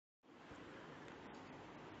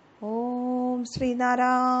ഓം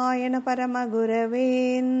ശ്രീനാരായണ പരമഗുരവേ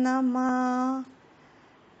നമ.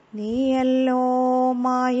 നീയല്ലോ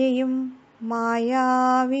മായയും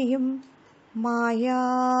മായാവിയും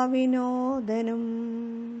മായാവിനോദനും.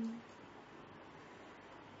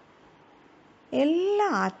 എല്ലാ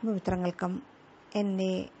ആത്മമിത്രങ്ങൾക്കും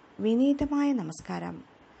എൻ്റെ വിനീതമായ നമസ്കാരം.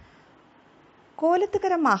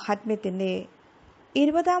 കോലത്തുകര മാഹാത്മ്യത്തിൻ്റെ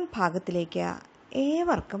 20ാം ഭാഗത്തിലേക്ക്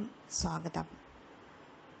ഏവർക്കും സ്വാഗതം.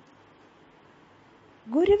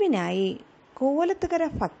 ഗുരുവിനായി കോലത്തുകര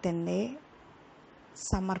ഭക്തൻ്റെ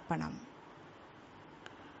സമർപ്പണം.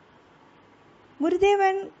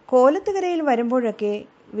 ഗുരുദേവൻ കോലത്തുകരയിൽ വരുമ്പോഴൊക്കെ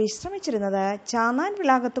വിശ്രമിച്ചിരുന്നത് ചാന്നാൻ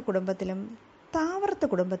വിളാകത്ത് കുടുംബത്തിലും താവറത്ത്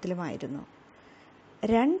കുടുംബത്തിലുമായിരുന്നു.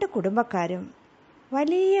 2 കുടുംബക്കാരും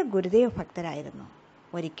വലിയ ഗുരുദേവ ഭക്തരായിരുന്നു.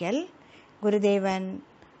 ഒരിക്കൽ ഗുരുദേവൻ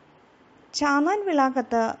ചാന്നാൻ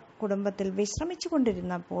വിളാകത്ത് കുടുംബത്തിൽ വിശ്രമിച്ചു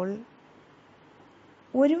കൊണ്ടിരുന്നപ്പോൾ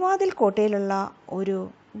ഒരുവാതിൽ കോട്ടയിലുള്ള ഒരു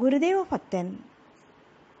ഗുരുദേവ ഭക്തൻ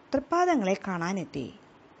തൃപ്പാദങ്ങളെ കാണാനെത്തി.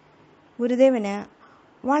 ഗുരുദേവന്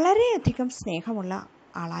വളരെയധികം സ്നേഹമുള്ള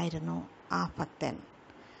ആളായിരുന്നു ആ ഭക്തൻ.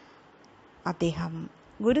 അദ്ദേഹം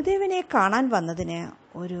ഗുരുദേവനെ കാണാൻ വന്നതിന്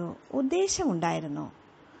ഒരു ഉദ്ദേശമുണ്ടായിരുന്നു.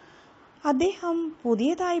 അദ്ദേഹം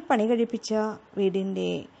പുതിയതായി പണി കഴിപ്പിച്ച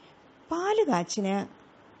വീടിൻ്റെ പാലുകാച്ചിന്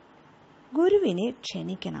ഗുരുവിനെ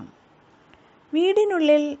ക്ഷണിക്കണം.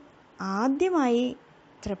 വീടിനുള്ളിൽ ആദ്യമായി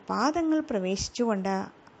തൃപ്പാദങ്ങൾ പ്രവേശിച്ചുകൊണ്ട്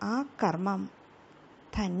ആ കർമ്മം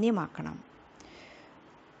ധന്യമാക്കണം.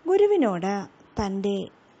 ഗുരുവിനോട് തൻ്റെ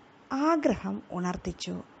ആഗ്രഹം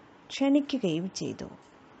ഉണർത്തിച്ചു, ക്ഷണിക്കുകയും ചെയ്തു.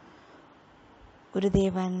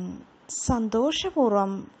 ഗുരുദേവൻ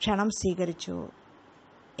സന്തോഷപൂർവ്വം ക്ഷണം സ്വീകരിച്ചു.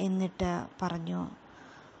 എന്നിട്ട് പറഞ്ഞു,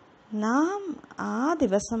 നാം ആ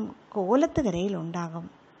ദിവസം കോലത്തുകരയിൽ ഉണ്ടാകും.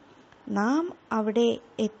 നാം അവിടെ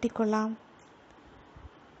എത്തിക്കൊള്ളാം.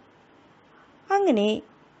 അങ്ങനെ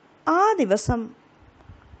ആ ദിവസം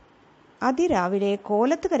അതിരാവിലെ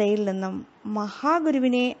കോലത്തുകരയിൽ നിന്നും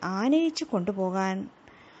മഹാഗുരുവിനെ ആനയിച്ചു കൊണ്ടുപോകാൻ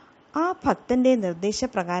ആ ഭക്തൻ്റെ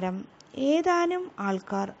നിർദ്ദേശപ്രകാരം ഏതാനും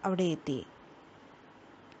ആൾക്കാർ അവിടെ എത്തി.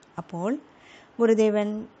 അപ്പോൾ ഗുരുദേവൻ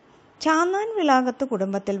ചാന്നാൻ വിളാകത്ത്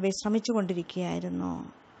കുടുംബത്തിൽ വിശ്രമിച്ചു കൊണ്ടിരിക്കുകയായിരുന്നു.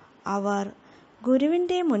 അവർ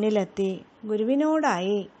ഗുരുവിൻ്റെ മുന്നിലെത്തി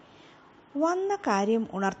ഗുരുവിനോടായി വന്ന കാര്യം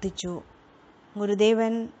ഉണർത്തിച്ചു.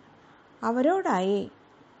 ഗുരുദേവൻ അവരോടായി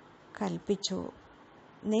കൽപ്പിച്ചു,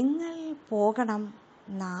 നിങ്ങൾ പോകണം,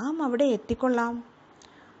 നാം അവിടെ എത്തിക്കൊള്ളാം.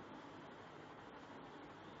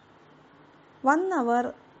 വന്നവർ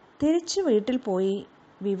തിരിച്ചു വീട്ടിൽ പോയി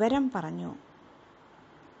വിവരം പറഞ്ഞു.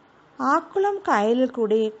 ആക്കുളം കായലിൽ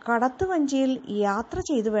കൂടി കടത്തുവഞ്ചിയിൽ യാത്ര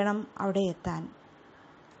ചെയ്തു വേണം അവിടെ എത്താൻ.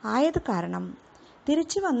 ആയത് കാരണം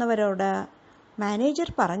തിരിച്ചു വന്നവരോട്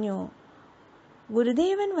മാനേജർ പറഞ്ഞു,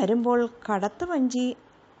 ഗുരുദേവൻ വരുമ്പോൾ കടത്തുവഞ്ചി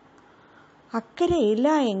അക്കരയില്ല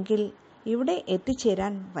എങ്കിൽ ഇവിടെ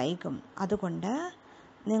എത്തിച്ചേരാൻ വൈകും. അതുകൊണ്ട്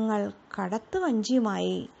നിങ്ങൾ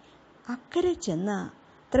കടത്തുവഞ്ചിയുമായി അക്കരെ ചെന്ന്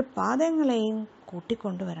തൃപ്പാദങ്ങളെയും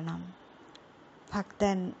കൂട്ടിക്കൊണ്ടുവരണം.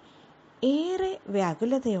 ഭക്തൻ ഏറെ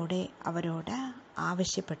വ്യാകുലതയോടെ അവരോട്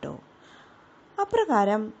ആവശ്യപ്പെട്ടു.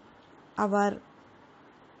 അപ്രകാരം അവർ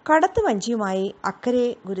കടത്തുവഞ്ചിയുമായി അക്കരെ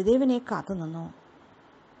ഗുരുദേവനെ കാത്തുനിന്നു.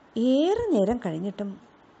 ഏറെ നേരം കഴിഞ്ഞിട്ടും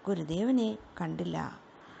ഗുരുദേവനെ കണ്ടില്ല.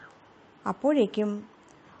 അപ്പോഴേക്കും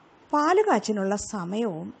പാലുകാച്ചിനുള്ള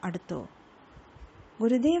സമയവും അടുത്തു.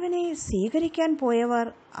 ഗുരുദേവനെ സ്വീകരിക്കാൻ പോയവർ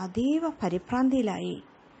അതീവ പരിഭ്രാന്തിയിലായി.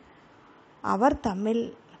 അവർ തമ്മിൽ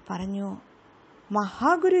പറഞ്ഞു,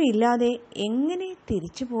 മഹാഗുരു ഇല്ലാതെ എങ്ങനെ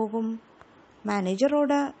തിരിച്ചു പോകും?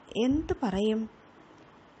 മാനേജറോട് എന്തു പറയും?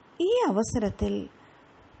 ഈ അവസരത്തിൽ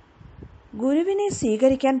ഗുരുവിനെ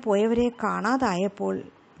സ്വീകരിക്കാൻ പോയവരെ കാണാതായപ്പോൾ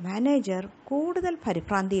മാനേജർ കൂടുതൽ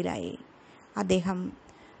പരിഭ്രാന്തിയിലായി. അദ്ദേഹം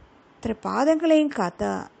തൃപ്പാദങ്ങളെയും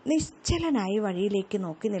കാത്ത് നിശ്ചലനായി വഴിയിലേക്ക്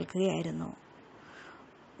നോക്കി നിൽക്കുകയായിരുന്നു.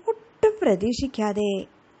 ഒട്ടും പ്രതീക്ഷിക്കാതെ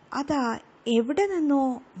അതാ എവിടെ നിന്നോ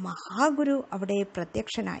മഹാഗുരു അവിടെ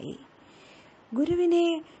പ്രത്യക്ഷനായി. ഗുരുവിനെ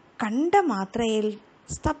കണ്ട മാത്രയിൽ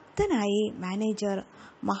സ്തബ്ധനായി മാനേജർ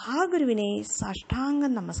മഹാഗുരുവിനെ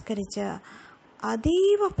സാഷ്ടാംഗം നമസ്കരിച്ച്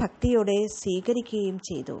അതീവ ഭക്തിയോടെ സ്വീകരിക്കുകയും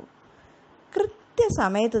ചെയ്തു.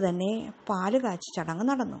 കൃത്യസമയത്ത് തന്നെ പാലുകാച്ചി ചടങ്ങ്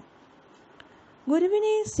നടന്നു.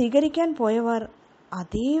 ഗുരുവിനെ സ്വീകരിക്കാൻ പോയവർ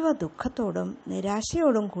അതീവ ദുഃഖത്തോടും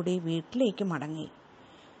നിരാശയോടും കൂടി വീട്ടിലേക്ക് മടങ്ങി.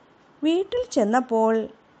 വീട്ടിൽ ചെന്നപ്പോൾ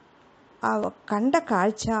കണ്ട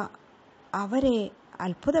കാഴ്ച അവരെ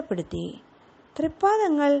അത്ഭുതപ്പെടുത്തി.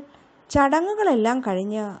 തൃപ്പാദങ്ങൾ ചടങ്ങുകളെല്ലാം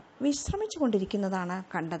കഴിഞ്ഞ് വിശ്രമിച്ചു കൊണ്ടിരിക്കുന്നതാണ്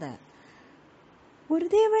കണ്ടത്.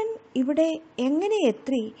 ഗുരുദേവൻ ഇവിടെ എങ്ങനെ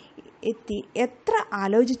എത്തി എത്ര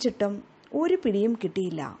ആലോചിച്ചിട്ടും ഒരു പിടിയും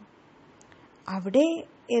കിട്ടിയില്ല. അവിടെ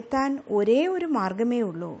എത്താൻ ഒരേ ഒരു മാർഗമേ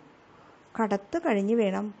ഉള്ളൂ. കടത്ത് കഴിഞ്ഞ്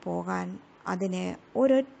വേണം പോകാൻ. അതിന്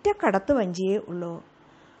ഒരൊറ്റ കടത്ത് വഞ്ചിയേ ഉള്ളൂ.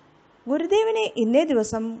 ഗുരുദേവനെ ഇന്നേ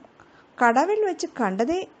ദിവസം കടവിൽ വെച്ച്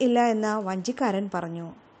കണ്ടതേ ഇല്ല എന്ന് വഞ്ചിക്കാരൻ പറഞ്ഞു.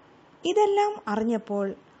 ഇതെല്ലാം അറിഞ്ഞപ്പോൾ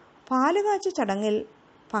പാലുകാച്ച ചടങ്ങിൽ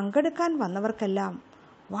പങ്കെടുക്കാൻ വന്നവർക്കെല്ലാം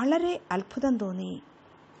വളരെ അത്ഭുതം തോന്നി.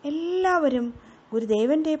 എല്ലാവരും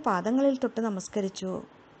ഗുരുദേവൻ്റെ പാദങ്ങളിൽ തൊട്ട് നമസ്കരിച്ചു.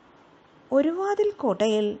 ഒരുവാതിൽ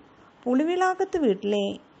കോട്ടയിൽ പുളിവിളാകത്ത് വീട്ടിലെ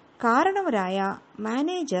കാരണവരായ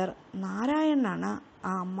മാനേജർ നാരായണനാണ്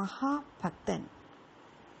ആ മഹാഭക്തൻ.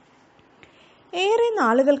 ഏറെ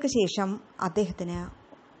നാളുകൾക്ക് ശേഷം അദ്ദേഹത്തിന്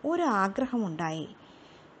ഒരാഗ്രഹമുണ്ടായി.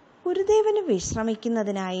 ഗുരുദേവന്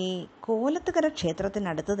വിശ്രമിക്കുന്നതിനായി കോലത്തുകര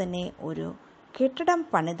ക്ഷേത്രത്തിനടുത്ത് തന്നെ ഒരു കെട്ടിടം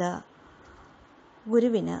പണിത്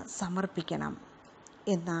ഗുരുവിന് സമർപ്പിക്കണം.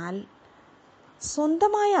 എന്നാൽ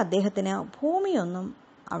സ്വന്തമായ അദ്ദേഹത്തിന് ഭൂമിയൊന്നും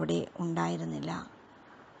അവിടെ ഉണ്ടായിരുന്നില്ല.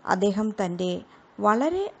 അദ്ദേഹം തൻ്റെ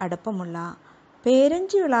വളരെ അടുപ്പമുള്ള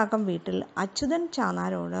പേരഞ്ചിവിളാകം വീട്ടിൽ അച്യുതൻ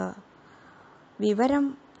ചാന്നാരോട് വിവരം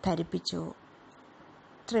ധരിപ്പിച്ചു.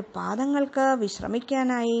 തൃപ്പാദങ്ങൾക്ക്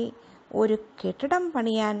വിശ്രമിക്കാനായി ഒരു കെട്ടിടം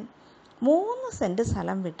പണിയാൻ 3 സെൻറ്റ്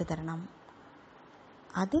സ്ഥലം വിട്ടുതരണം.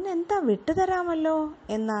 അതിനെന്താ വിട്ടുതരാമല്ലോ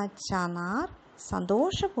എന്ന ചാന്നാർ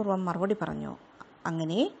സന്തോഷപൂർവ്വം മറുപടി പറഞ്ഞു.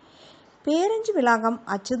 അങ്ങനെ പേരഞ്ച് വിളാകം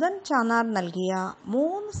അച്യുതൻ ചാന്നാർ നൽകിയ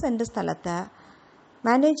 3 സെൻറ്റ് സ്ഥലത്ത്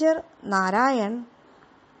മാനേജർ നാരായൺ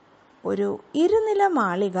ഒരു ഇരുനില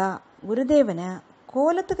മാളിക ഗുരുദേവന്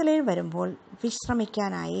കോലത്തുകലയിൽ വരുമ്പോൾ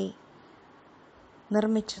വിശ്രമിക്കാനായി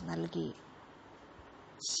നിർമ്മിച്ചു നൽകി.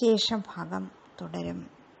 ശേഷം ഭാഗം തുടരും.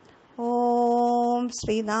 ഓം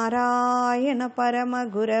ശ്രീനാരായണ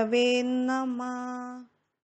പരമഗുരവേ നമഃ.